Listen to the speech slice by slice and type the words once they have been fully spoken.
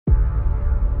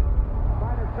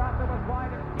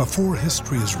Before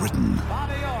history is written,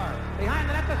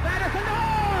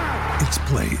 it's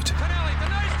played.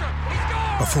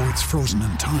 Before it's frozen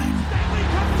in time,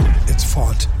 it's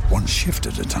fought one shift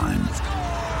at a time.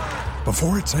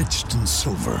 Before it's etched in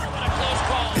silver,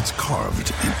 it's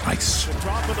carved in ice.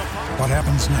 What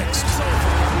happens next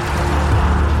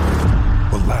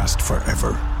will last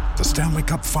forever. The Stanley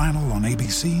Cup Final on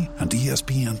ABC and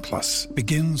ESPN Plus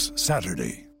begins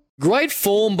Saturday. Great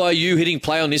form by you hitting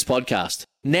play on this podcast.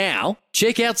 Now,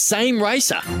 check out Same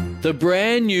Racer, the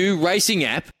brand new racing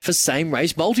app for same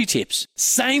race multi-tips.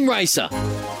 Same Racer.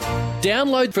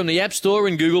 Download from the App Store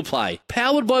and Google Play.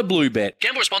 Powered by Bluebet.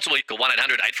 Gamble responsibly. Call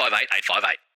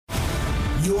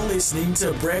 1-800-858-858. You're listening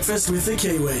to Breakfast with the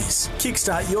Kiwis.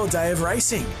 Kickstart your day of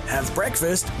racing. Have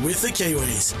breakfast with the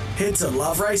Kiwis. Head to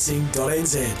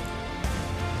loveracing.nz.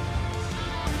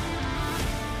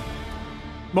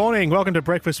 Morning, welcome to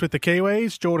Breakfast with the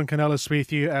Kiwis. Jordan Canellis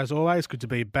with you as always. Good to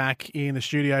be back in the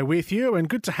studio with you, and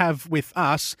good to have with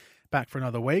us back for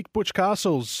another week Butch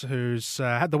Castles, who's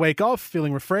had the week off,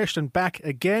 feeling refreshed and back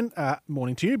again.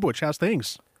 Morning to you, Butch. How's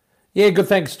things? Yeah, good,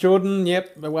 thanks, Jordan.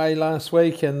 Yep, away last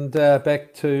week and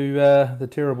back to the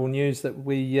terrible news that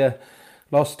we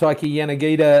lost Taiki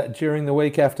Yanagita during the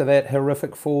week after that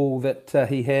horrific fall that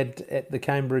he had at the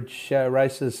Cambridge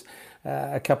races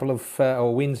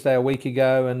Wednesday a week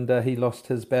ago, and he lost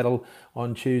his battle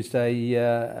on Tuesday.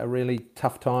 A really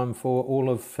tough time for all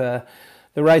of the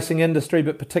racing industry,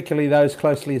 but particularly those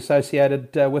closely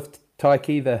associated with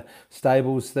Taiki, the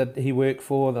stables that he worked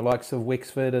for, the likes of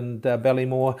Wexford and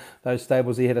Ballymore, those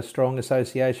stables he had a strong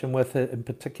association with, in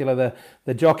particular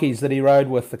the jockeys that he rode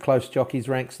with, the close jockeys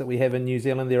ranks that we have in New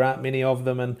Zealand. There aren't many of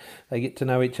them, and they get to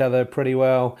know each other pretty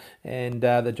well, and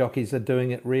the jockeys are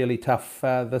doing it really tough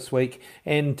this week,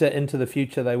 and into the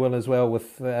future they will as well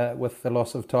with the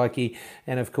loss of Taiki,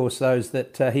 and of course those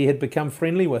that he had become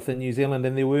friendly with in New Zealand,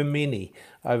 and there were many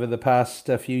over the past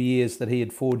few years that he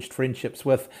had forged friendships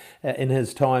with in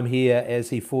his time here as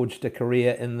he forged a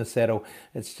career in the saddle.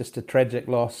 It's just a tragic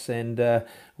loss, and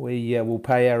we will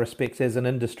pay our respects as an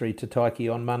industry to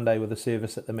Taiki on Monday with a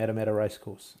service at the Matamata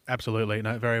Racecourse. Absolutely.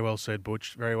 No, very well said,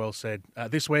 Butch. Very well said.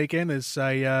 This weekend is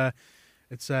the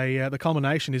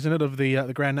culmination, isn't it, of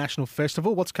the Grand National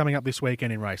Festival? What's coming up this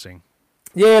weekend in racing?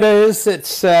 Yeah, it is.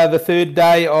 It's the third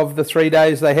day of the 3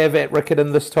 days they have at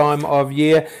Riccarton this time of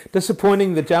year.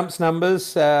 Disappointing, the jumps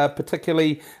numbers,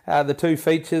 particularly the two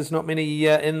features. Not many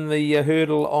in the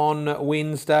hurdle on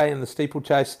Wednesday, and the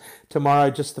steeplechase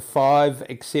tomorrow, just the 5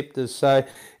 acceptors. So,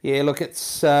 yeah, look, it's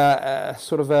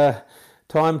sort of a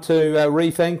time to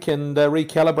rethink and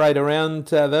recalibrate around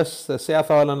this. The South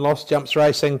Island lost jumps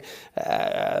racing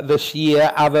this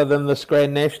year, other than this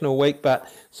Grand National week, but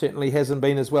certainly hasn't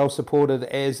been as well supported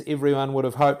as everyone would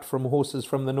have hoped from horses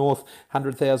from the north.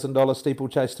 $100,000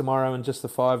 steeplechase tomorrow and just the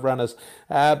 5 runners.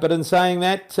 But in saying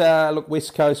that, look,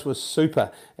 West Coast was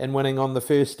super in winning on the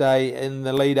first day in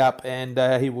the lead up, and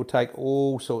he will take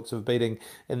all sorts of beating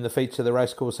in the feature, the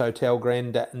Racecourse Hotel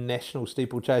Grand National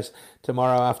Steeplechase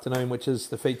tomorrow afternoon, which is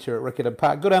the feature at Riccarton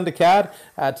Park. Good undercard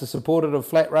to support it of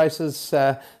flat races,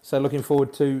 so looking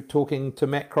forward to talking to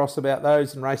Matt Cross about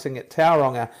those, and racing at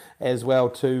Tauranga as well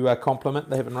to complement.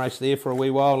 They haven't raced there for a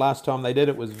wee while. Last time they did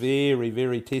it was very,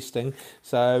 very testing,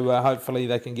 so hopefully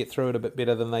they can get through it a bit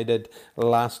better than they did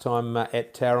last time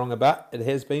at Tauranga, but it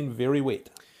has been very wet.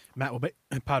 Matt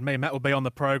will be on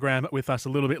the program with us a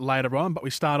little bit later on, but we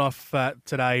start off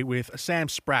today with Sam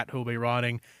Spratt, who will be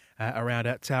riding around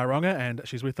at Tauranga, and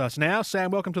she's with us now. Sam,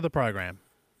 welcome to the program.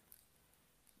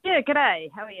 Yeah,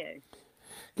 g'day. How are you?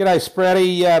 G'day,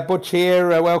 Spratty. Butch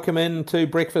here. Welcome in to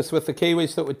Breakfast with the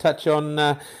Kiwis. Thought we'd touch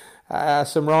on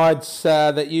some rides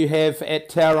that you have at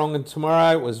Tauranga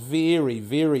tomorrow. It was very,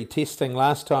 very testing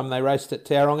last time they raced at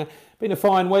Tauranga. Been a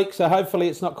fine week, so hopefully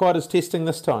it's not quite as testing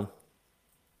this time.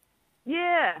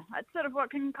 Yeah, it's sort of what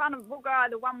can will go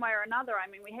either one way or another. I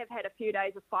mean, we have had a few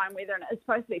days of fine weather, and it's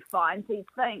supposed to be fine, so you'd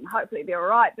think hopefully it'll be all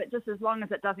right, but just as long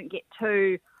as it doesn't get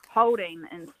too holding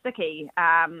and sticky,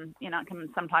 it can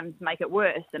sometimes make it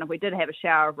worse than if we did have a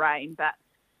shower of rain. But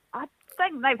I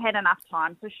think they've had enough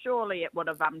time, so surely it would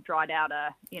have dried out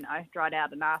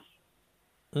enough.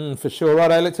 For sure.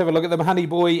 Righto, let's have a look at them. Honey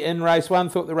Boy in race 1.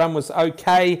 Thought the run was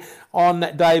okay on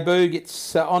debut.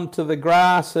 Gets onto the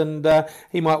grass, and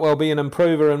he might well be an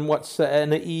improver in what's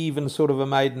an even sort of a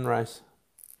maiden race.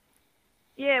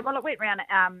 Yeah, well, it went round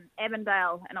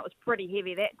Avondale, and it was pretty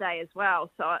heavy that day as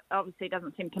well. So it obviously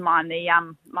doesn't seem to mind the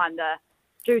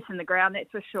juice in the ground,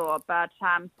 that's for sure. But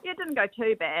it didn't go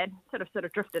too bad. Sort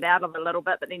of drifted out of it a little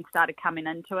bit, but then started coming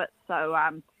into it. So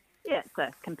it's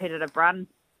a competitive run.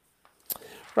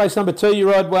 Race number 2,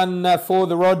 you ride one for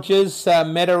the Rogers.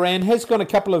 Mataran has gone a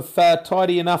couple of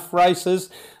tidy enough races.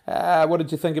 What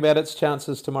did you think about its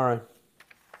chances tomorrow?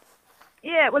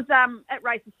 Yeah, it was. It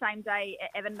raced the same day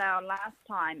at Avondale last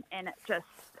time, and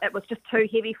it was just too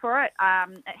heavy for it.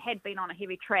 It had been on a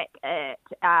heavy track at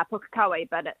Pukekohe,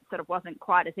 but it sort of wasn't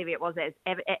quite as heavy it was as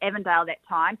at Avondale that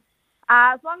time.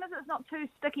 As long as it's not too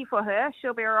sticky for her,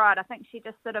 she'll be all right. I think she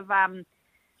just sort of,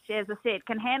 she, as I said,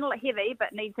 can handle it heavy,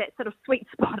 but needs that sort of sweet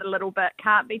spot a little bit.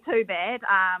 Can't be too bad.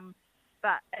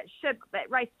 But it should. At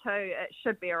race 2, it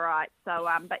should be all right. So,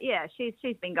 but yeah, she's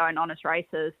been going honest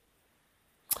races.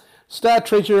 Star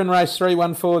Treasure in race 3,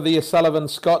 one for the O'Sullivan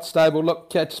Scott stable.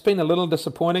 Look, it's been a little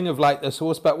disappointing of late, this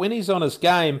horse, but when he's on his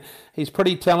game, he's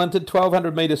pretty talented.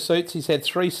 1,200 metre suits. He's had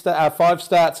 5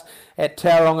 starts at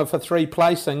Tauranga for 3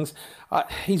 placings.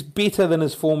 He's better than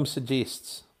his form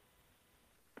suggests.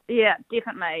 Yeah,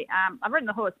 definitely. I've ridden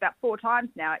the horse about 4 times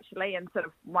now, actually, and sort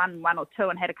of won 1 or 2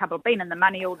 and had a couple, been in the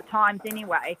money all the times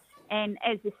anyway. And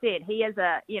as you said, he is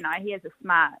a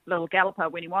smart little galloper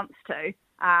when he wants to.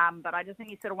 But I just think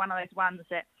he's sort of one of those ones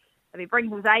that if he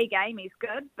brings his A game, he's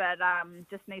good, but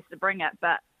just needs to bring it.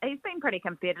 But he's been pretty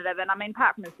competitive, and I mean,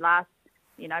 apart from his last,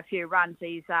 few runs,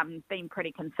 he's been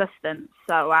pretty consistent.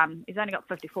 So he's only got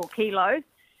 54 kilos,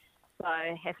 so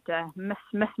I have to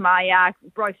miss my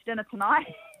roast dinner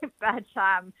tonight. But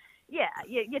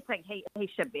you'd think he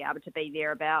should be able to be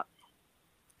thereabouts.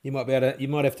 You might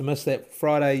have to miss that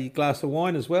Friday glass of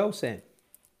wine as well, Sam.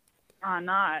 Oh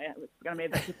no, it's going to be a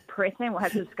bit depressing. We'll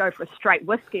have to just go for a straight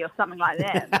whiskey or something like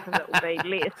that because it will be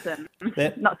less and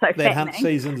not so fattening. That hunt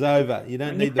season's over. You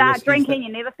don't need the start drinking,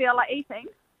 you never feel like eating.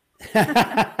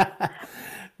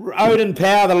 Odin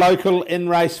Power, the local in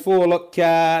race 4. Look,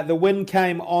 the win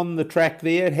came on the track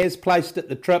there. It has placed at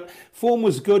the trip. Form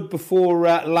was good before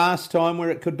last time where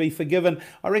it could be forgiven.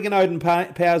 I reckon Odin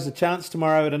Power's a chance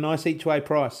tomorrow at a nice each-way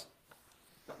price.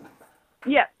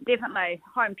 Yeah, definitely.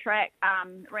 Home track,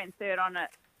 ran third on it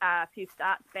a few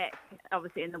starts back,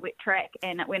 obviously in the wet track,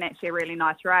 and it went actually a really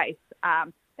nice race. I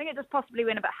think it just possibly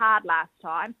went a bit hard last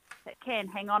time. It can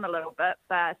hang on a little bit,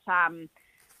 but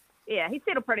he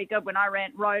settled pretty good when I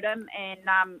rode him, and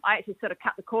I actually sort of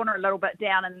cut the corner a little bit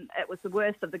down, and it was the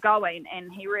worst of the going,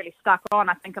 and he really stuck on.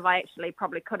 I think if I actually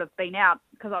probably could have been out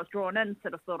because I was drawn in,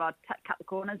 sort of thought I'd cut the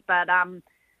corners, but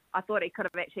I thought he could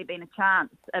have actually been a chance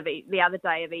the other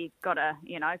day if he got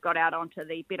out onto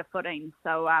the better footing.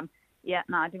 So, I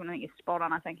definitely think he's spot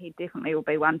on. I think he definitely will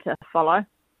be one to follow.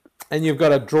 And you've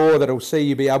got a draw that'll see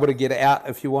you be able to get out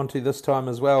if you want to this time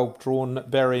as well, drawn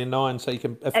barrier 9, so you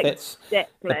can, if that's the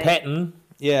pattern.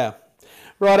 Yeah.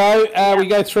 Righto, we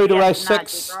go through to race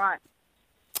 6. Right.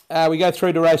 We go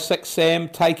through to race 6, Sam.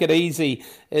 Take It Easy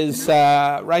is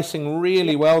racing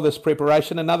really well this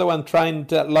preparation. Another one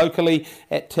trained locally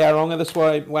at Tauranga. This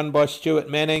one won by Stuart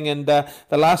Manning, and the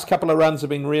last couple of runs have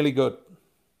been really good.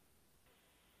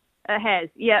 It has.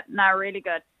 Yep, no, really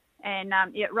good. And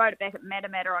rode it back at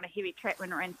Matamata on a heavy track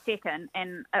when it ran second,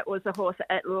 and it was a horse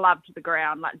that loved the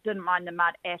ground, like didn't mind the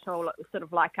mud at all. It was sort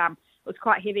of like it was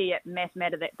quite heavy at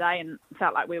Matamata that day, and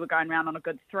felt like we were going around on a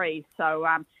good 3. So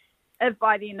if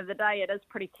by the end of the day it is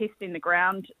pretty testing the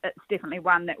ground, it's definitely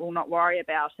one that will not worry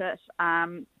about it.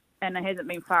 And it hasn't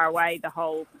been far away the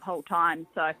whole time.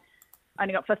 So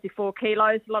only got 54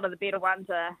 kilos. A lot of the better ones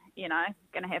are,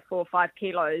 going to have 4 or 5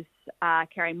 kilos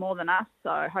carrying more than us.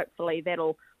 So hopefully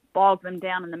that'll bog them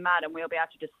down in the mud and we'll be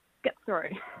able to just skip through.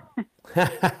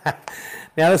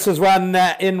 Now this is one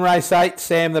in race 8,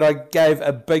 Sam, that I gave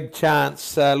a big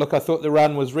chance. Look, I thought the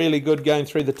run was really good going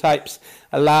through the tapes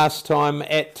last time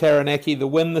at Taranaki. The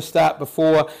win the start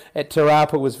before at Te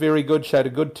Rapa was very good, showed a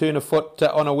good turn of foot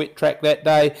on a wet track that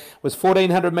day. Was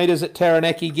 1,400 metres at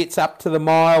Taranaki, gets up to the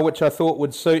mile, which I thought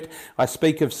would suit. I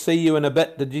speak of See You in a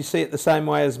bit. Did you see it the same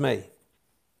way as me?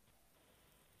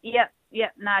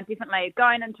 Yep, no, definitely.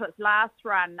 Going into its last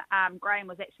run, Graham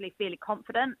was actually fairly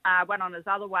confident. Went on his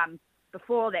other one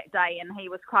before that day, and he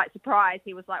was quite surprised.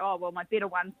 He was like, "Oh, well, my better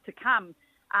one's to come."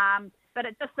 But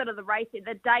it just sort of the race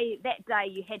that day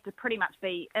you had to pretty much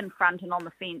be in front and on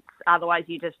the fence, otherwise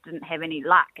you just didn't have any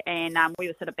luck. And we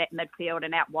were sort of back midfield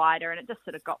and out wider, and it just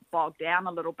sort of got bogged down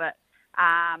a little bit.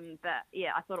 But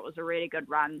yeah, I thought it was a really good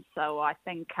run. So I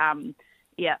think.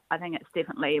 I think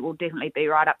it will definitely be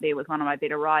right up there with one of my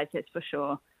better rides, that's for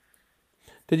sure.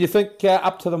 Did you think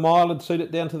up to the mile would suit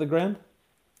it down to the ground?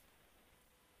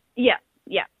 Yeah,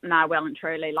 no, well and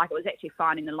truly. Like, it was actually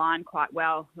finding the line quite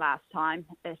well last time.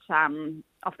 It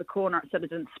off the corner, it sort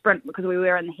of didn't sprint because we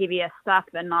were in the heavier stuff,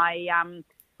 and I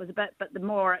was a bit. But the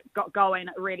more it got going,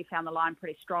 it really found the line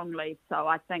pretty strongly. So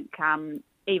I think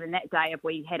even that day, if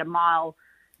we had a mile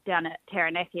down at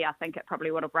Taranaki, I think it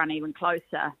probably would have run even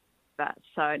closer. But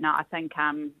so no, I think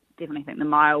definitely think the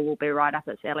mile will be right up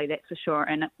its alley, that's for sure,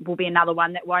 and it will be another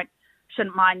one that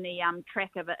shouldn't mind the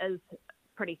track if it is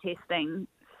pretty testing.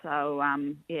 So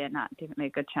definitely a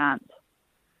good chance.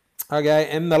 Okay,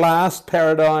 and the last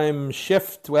Paradigm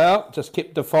Shift, well, just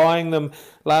kept defying them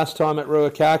last time at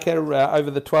Ruakaka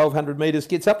over the 1,200 metres.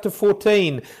 Gets up to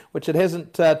 14, which it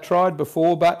hasn't tried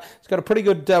before, but it's got a pretty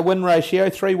good win ratio,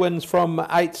 3 wins from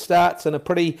 8 starts, and a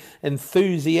pretty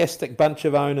enthusiastic bunch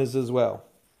of owners as well.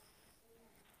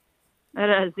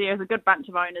 It is. There's a good bunch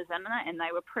of owners in it, and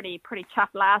they were pretty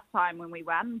chuffed last time when we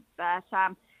won. But as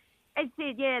I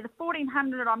said, the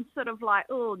 1,400, I'm sort of like,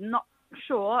 not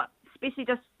sure, especially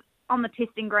just on the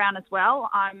testing ground as well.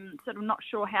 I'm sort of not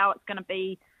sure how it's going to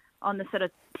be on the sort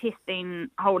of testing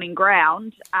holding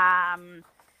ground.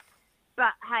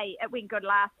 But hey, it went good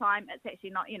last time. It's actually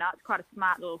not, it's quite a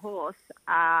smart little horse.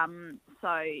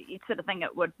 So you'd sort of think it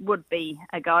would be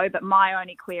a go. But my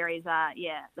only queries are,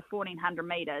 the 1,400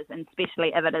 metres, and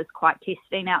especially if it is quite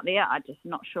testing out there. I'm just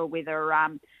not sure whether,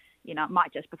 it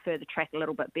might just prefer the track a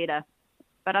little bit better.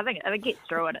 But I think if it gets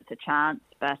through it, it's a chance.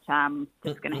 But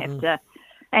just going to have to.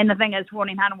 And the thing is,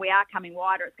 1,400, we are coming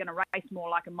wider. It's going to race more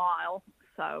like a mile.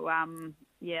 So,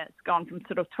 it's gone from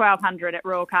sort of 1,200 at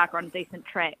Ruakaka on a decent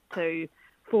track to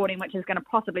 14, which is going to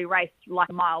possibly race like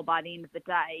a mile by the end of the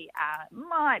day.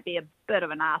 Might be a bit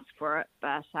of an ask for it,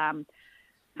 but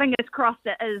fingers crossed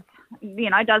it is,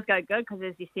 does go good, because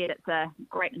as you said, it's a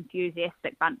great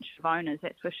enthusiastic bunch of owners,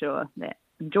 that's for sure, that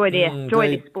enjoy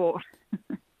their sport.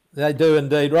 They do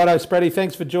indeed. Righto, Spratty,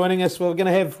 thanks for joining us. We're going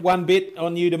to have one bet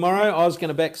on you tomorrow. I was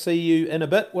going to see you in a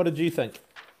bit. What did you think?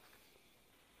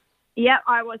 Yeah,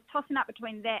 I was tossing up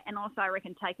between that and also I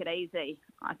reckon Take It Easy.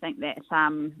 I think that,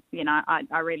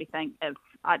 I really think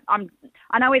I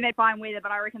know we've had fine weather,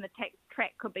 but I reckon the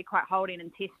track could be quite holding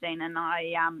and testing, and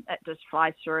it just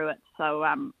flies through it. So,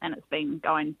 and it's been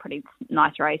going pretty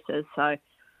nice races. So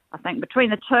I think between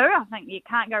the two, I think you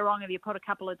can't go wrong if you put a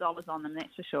couple of dollars on them,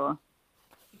 that's for sure.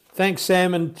 Thanks,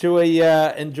 Sam.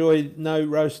 Enjoy no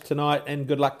roast tonight, and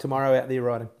good luck tomorrow out there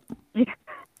riding.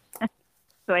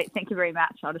 Sweet, thank you very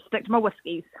much. I'll just stick to my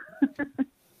whiskies.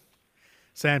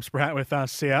 Sam Spratt with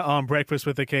us here on Breakfast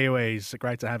with the Kiwis.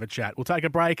 Great to have a chat. We'll take a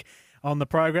break on the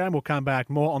program. We'll come back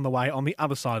more on the way on the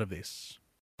other side of this.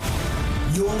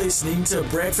 You're listening to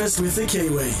Breakfast with the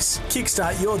Kiwis.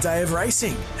 Kickstart your day of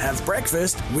racing. Have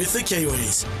breakfast with the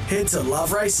Kiwis. Head to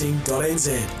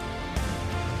loveracing.nz.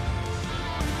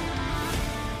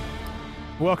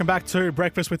 Welcome back to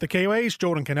Breakfast with the Kiwis.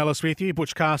 Jordan Canellis with you.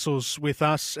 Butch Castle's with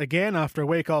us again after a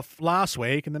week off last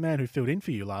week. And the man who filled in for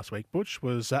you last week, Butch,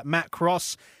 was Matt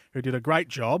Cross, who did a great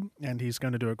job. And he's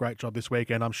going to do a great job this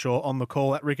weekend, I'm sure, on the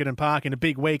call at Riccarton Park in a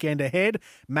big weekend ahead.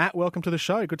 Matt, welcome to the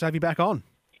show. Good to have you back on.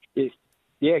 Yes.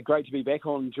 Yeah, great to be back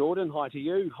on, Jordan. Hi to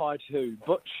you. Hi to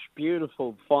Butch.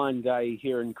 Beautiful, fine day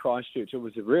here in Christchurch. It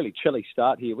was a really chilly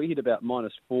start here. We hit about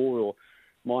 -4 or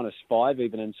 -5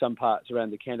 even in some parts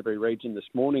around the Canterbury region this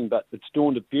morning, but it's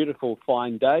dawned a beautiful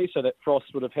fine day, so that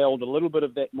frost would have held a little bit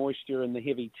of that moisture in the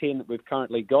heavy 10 that we've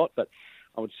currently got, but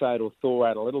I would say it'll thaw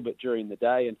out a little bit during the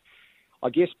day. And I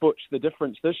guess, Butch, the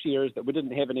difference this year is that we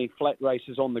didn't have any flat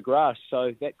races on the grass,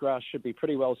 so that grass should be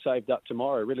pretty well saved up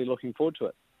tomorrow. Really looking forward to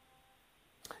it.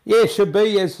 Yeah, should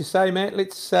be, as you say, Matt.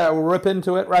 Let's rip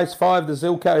into it. Race 5, the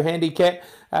Zilco Handicap.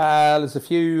 There's a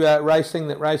few racing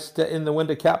that raced in the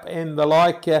Winter Cup and the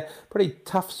like. Pretty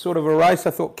tough sort of a race.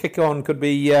 I thought Kick On could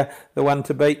be the one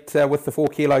to beat with the 4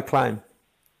 kilo claim.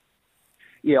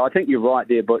 Yeah, I think you're right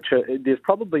there, Butch. There's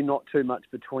probably not too much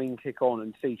between Kick On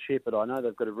and Sea Shepherd. I know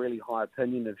they've got a really high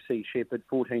opinion of Sea Shepherd.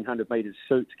 1,400 metres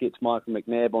suits, gets Michael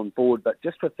McNabb on board. But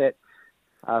just with that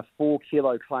 4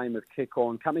 kilo claim of Kick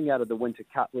On coming out of the Winter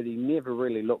Cup, where he never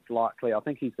really looked likely, I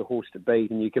think he's the horse to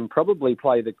beat. And you can probably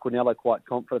play the Quinella quite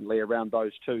confidently around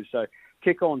those two. So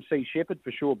Kick On, Sea Shepherd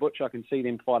for sure, Butch. I can see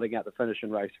them fighting out the finish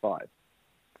in race 5.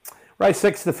 Race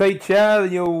 6, the feature.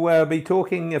 You'll be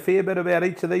talking a fair bit about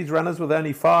each of these runners with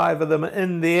only 5 of them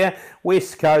in there.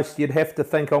 West Coast, you'd have to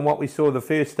think on what we saw the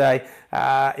first day,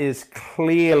 is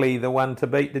clearly the one to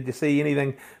beat. Did you see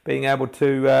anything being able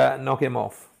to knock him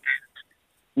off?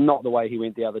 Not the way he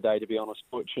went the other day, to be honest,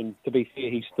 Butch. And to be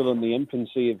fair, he's still in the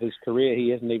infancy of his career. He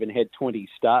hasn't even had 20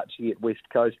 starts yet, West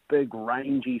Coast. Big,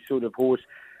 rangy sort of horse.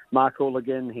 Mark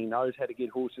Hooligan, he knows how to get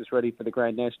horses ready for the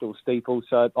Grand National Steeple,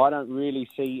 so I don't really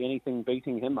see anything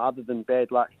beating him other than bad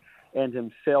luck and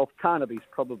himself. Carnaby's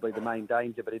probably the main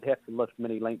danger, but he'd have to lift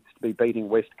many lengths to be beating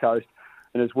West Coast,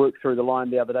 and his work through the line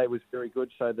the other day was very good,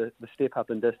 so the step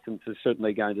up in distance is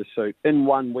certainly going to suit. In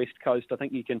one West Coast, I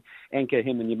think you can anchor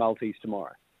him in your multis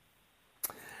tomorrow.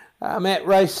 Matt,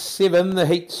 race 7, the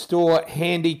Heat Store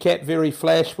Handicap, Very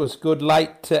Flash was good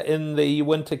late in the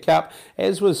Winter Cup,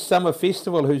 as was Summer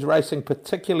Festival, who's racing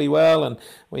particularly well, and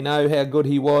we know how good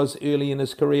he was early in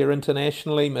his career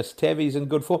internationally. Miss Tavi's in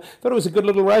good form. Thought it was a good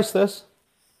little race, this.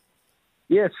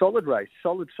 Yeah, solid race.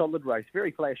 Solid race.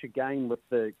 Very Flash again with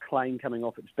the claim coming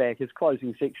off its back. His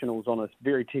closing sectionals on a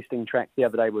very testing track the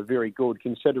other day were very good,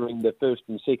 considering the first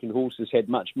and second horses had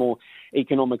much more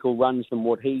economical runs than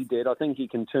what he did. I think he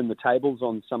can turn the tables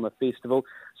on Summer Festival.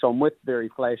 So I'm with Very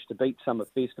Flash to beat Summer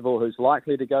Festival, who's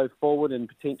likely to go forward and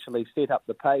potentially set up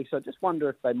the pace. I just wonder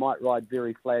if they might ride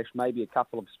Very Flash maybe a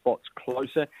couple of spots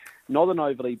closer. Not an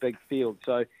overly big field,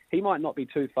 so he might not be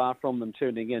too far from them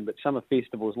turning in, but Summer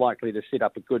Festival is likely to set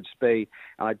up a good speed.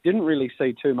 And I didn't really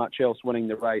see too much else winning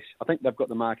the race. I think they've got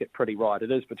the market pretty right.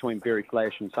 It is between Very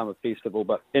Flash and Summer Festival,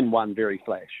 but in one, Very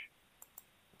Flash.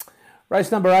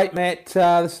 Race number 8, Matt.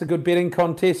 This is a good betting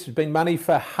contest. There's been money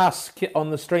for Husk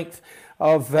on the strength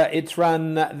of its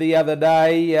run the other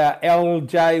day.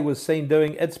 LJ was seen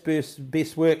doing its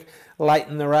best work late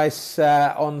in the race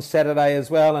on Saturday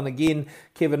as well. And again,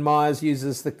 Kevin Myers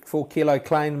uses the 4 kilo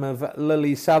claim of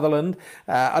Lily Sutherland.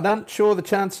 I'm not sure the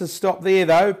chances stop there,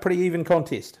 though. Pretty even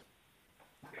contest.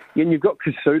 Yeah, and you've got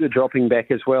Kasuda dropping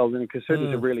back as well. And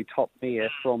Kasuda's a really top mare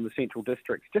from the Central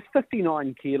Districts. Just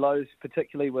 59 kilos,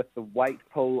 particularly with the weight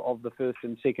pull of the first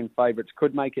and second favourites,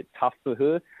 could make it tough for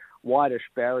her. Whitish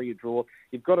barrier draw.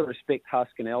 You've got to respect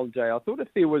Husk and LJ. I thought if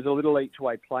there was a little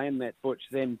each-way play in that, Butch,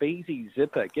 then Beezy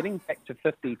Zipper, getting back to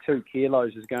 52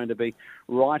 kilos is going to be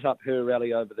right up her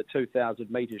rally over the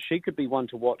 2,000 metres. She could be one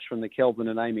to watch from the Kelvin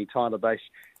and Amy Tyler base,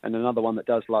 and another one that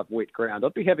does love wet ground.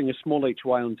 I'd be having a small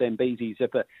each-way on Zambezi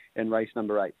Zipper in race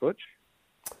number 8, Butch.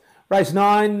 Race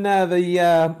 9,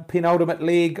 the penultimate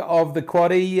leg of the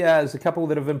quaddie. There's a couple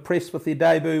that have impressed with their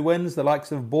debut wins, the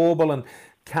likes of Bauble and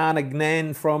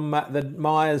Carnignan from the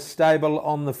Myers stable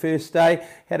on the first day.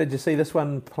 How did you see this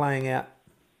one playing out?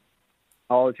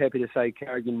 I was happy to say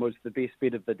Carrigan was the best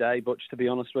bet of the day, Butch, to be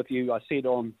honest with you. I said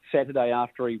on Saturday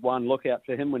after he won, look out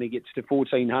for him when he gets to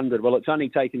 1,400. Well, it's only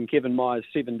taken Kevin Myers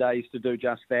 7 days to do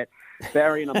just that.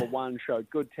 Barrier number 1 showed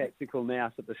good tactical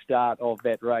nous at the start of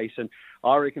that race, and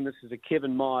I reckon this is a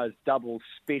Kevin Myers double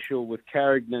special with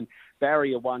Carrigan.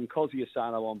 Barrier 1,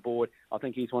 Cosiasano on board. I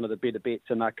think he's one of the better bets,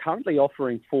 and they're currently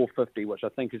offering $4.50, which I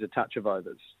think is a touch of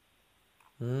overs.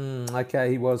 Okay,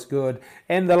 he was good.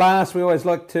 And the last, we always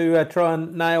like to try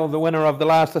and nail the winner of the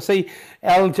last. I see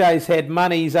LJ's had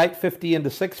monies, $8.50 into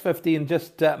 $6.50, and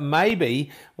just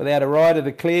maybe, without a rider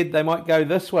declared, they might go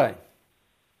this way.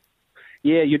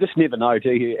 Yeah, you just never know,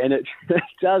 do you? And it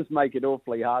does make it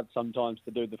awfully hard sometimes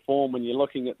to do the form when you're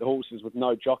looking at the horses with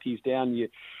no jockeys down. You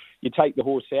take the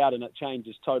horse out and it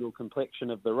changes total complexion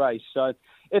of the race. So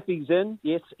if he's in,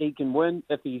 yes, he can win.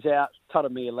 If he's out,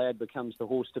 Taramia Lad becomes the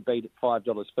horse to beat at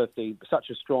 $5.50.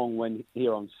 Such a strong win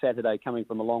here on Saturday, coming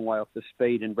from a long way off the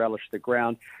speed and relish the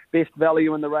ground. Best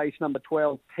value in the race, number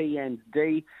 12,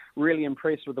 P&D. Really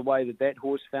impressed with the way that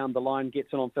horse found the line,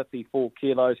 gets it on 54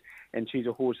 kilos, and she's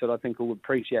a horse that I think will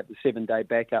appreciate the 7-day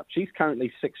backup. She's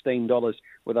currently $16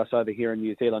 with us over here in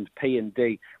New Zealand.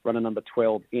 P&D, runner number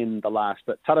 12 in the last.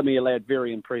 But Taramia Lad,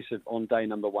 very impressive on day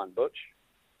number 1, Butch.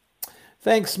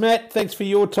 Thanks, Matt. Thanks for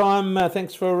your time.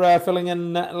 Thanks for filling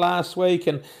in last week,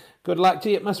 and good luck to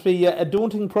you. It must be a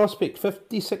daunting prospect,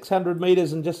 5,600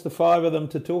 metres and just the 5 of them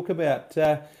to talk about.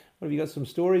 What, have you got some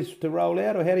stories to roll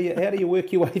out, or how do you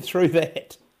work your way through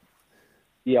that?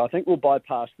 Yeah, I think we'll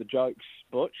bypass the jokes,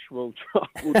 Butch. We'll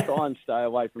try and stay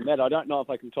away from that. I don't know if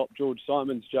I can top George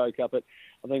Simon's joke up at,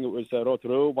 I think it was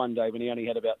Rotorua one day when he only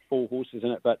had about 4 horses in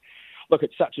it. But look,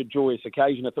 it's such a joyous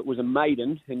occasion. If it was a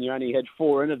maiden and you only had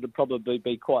 4 in it, it'd probably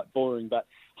be quite boring. But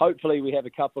hopefully we have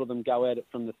a couple of them go at it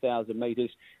from the 1,000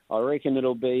 metres. I reckon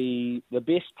it'll be the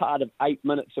best part of 8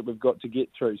 minutes that we've got to get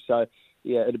through. So,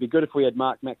 yeah, it'd be good if we had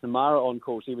Mark McNamara on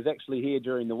course. He was actually here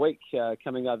during the week,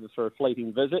 coming over for a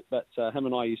fleeting visit, but him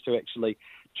and I used to actually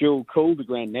dual call the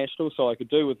Grand National, so I could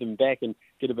do with him back and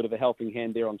get a bit of a helping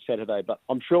hand there on Saturday. But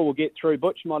I'm sure we'll get through.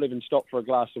 Butch might even stop for a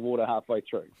glass of water halfway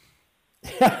through.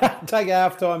 Take a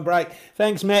half-time break.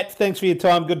 Thanks, Matt. Thanks for your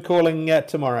time. Good calling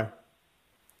tomorrow.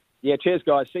 Yeah, cheers,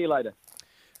 guys. See you later.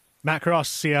 Matt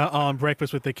Cross here on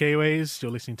Breakfast with the Kiwis. You're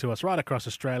listening to us right across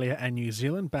Australia and New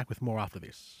Zealand. Back with more after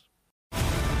this.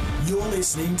 You're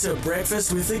listening to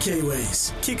Breakfast with the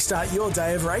Kiwis. Kickstart your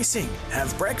day of racing.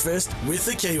 Have breakfast with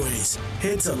the Kiwis.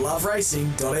 Head to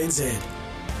loveracing.nz.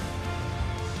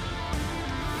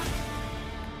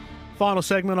 Final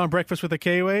segment on Breakfast with the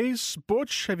Kiwis.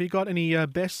 Butch, have you got any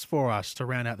bests for us to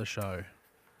round out the show?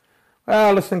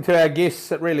 Listening to our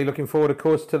guests, really looking forward, of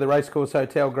course, to the Racecourse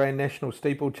Hotel Grand National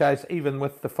Steeplechase. Even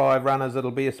with the 5 runners,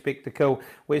 it'll be a spectacle.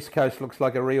 West Coast looks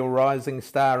like a real rising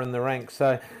star in the ranks.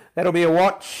 So that'll be a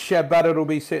watch, but it'll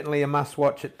be certainly a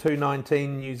must-watch at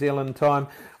 2:19 New Zealand time.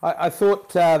 I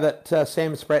thought that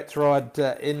Sam Spratt's ride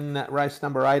in race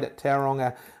number 8 at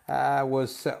Tauranga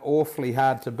was awfully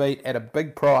hard to beat at a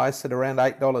big price at around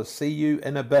 $8. See you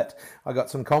in a bit. I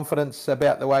got some confidence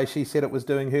about the way she said it was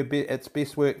doing its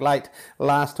best work late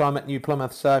last time at New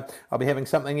Plymouth. So I'll be having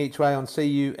something each way on See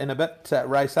You in a bit,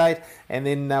 race 8. And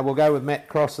then we'll go with Matt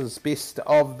Cross's best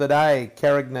of the day,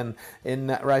 Carignan,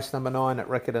 in race number 9 at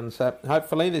Riccarton. So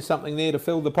hopefully there's something there to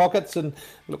fill the pockets, and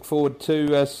look forward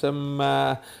to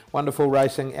some wonderful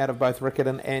racing out of both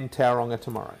Riccarton and Tauranga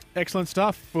tomorrow. Excellent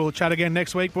stuff. We'll chat again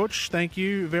next week, Butch. Thank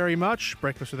you very much.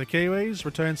 Breakfast with the Kiwis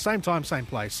returns same time, same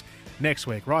place next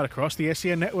week, right across the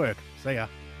SEN network. See ya.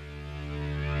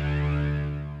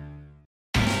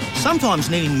 Sometimes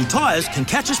needing new tyres can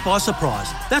catch us by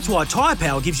surprise. That's why Tyre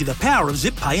Power gives you the power of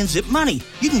Zip Pay and Zip Money.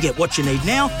 You can get what you need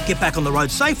now, get back on the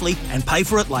road safely and pay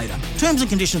for it later. Terms and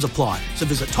conditions apply. So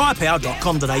visit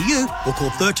tyrepower.com.au or call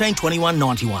 13 21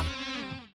 91.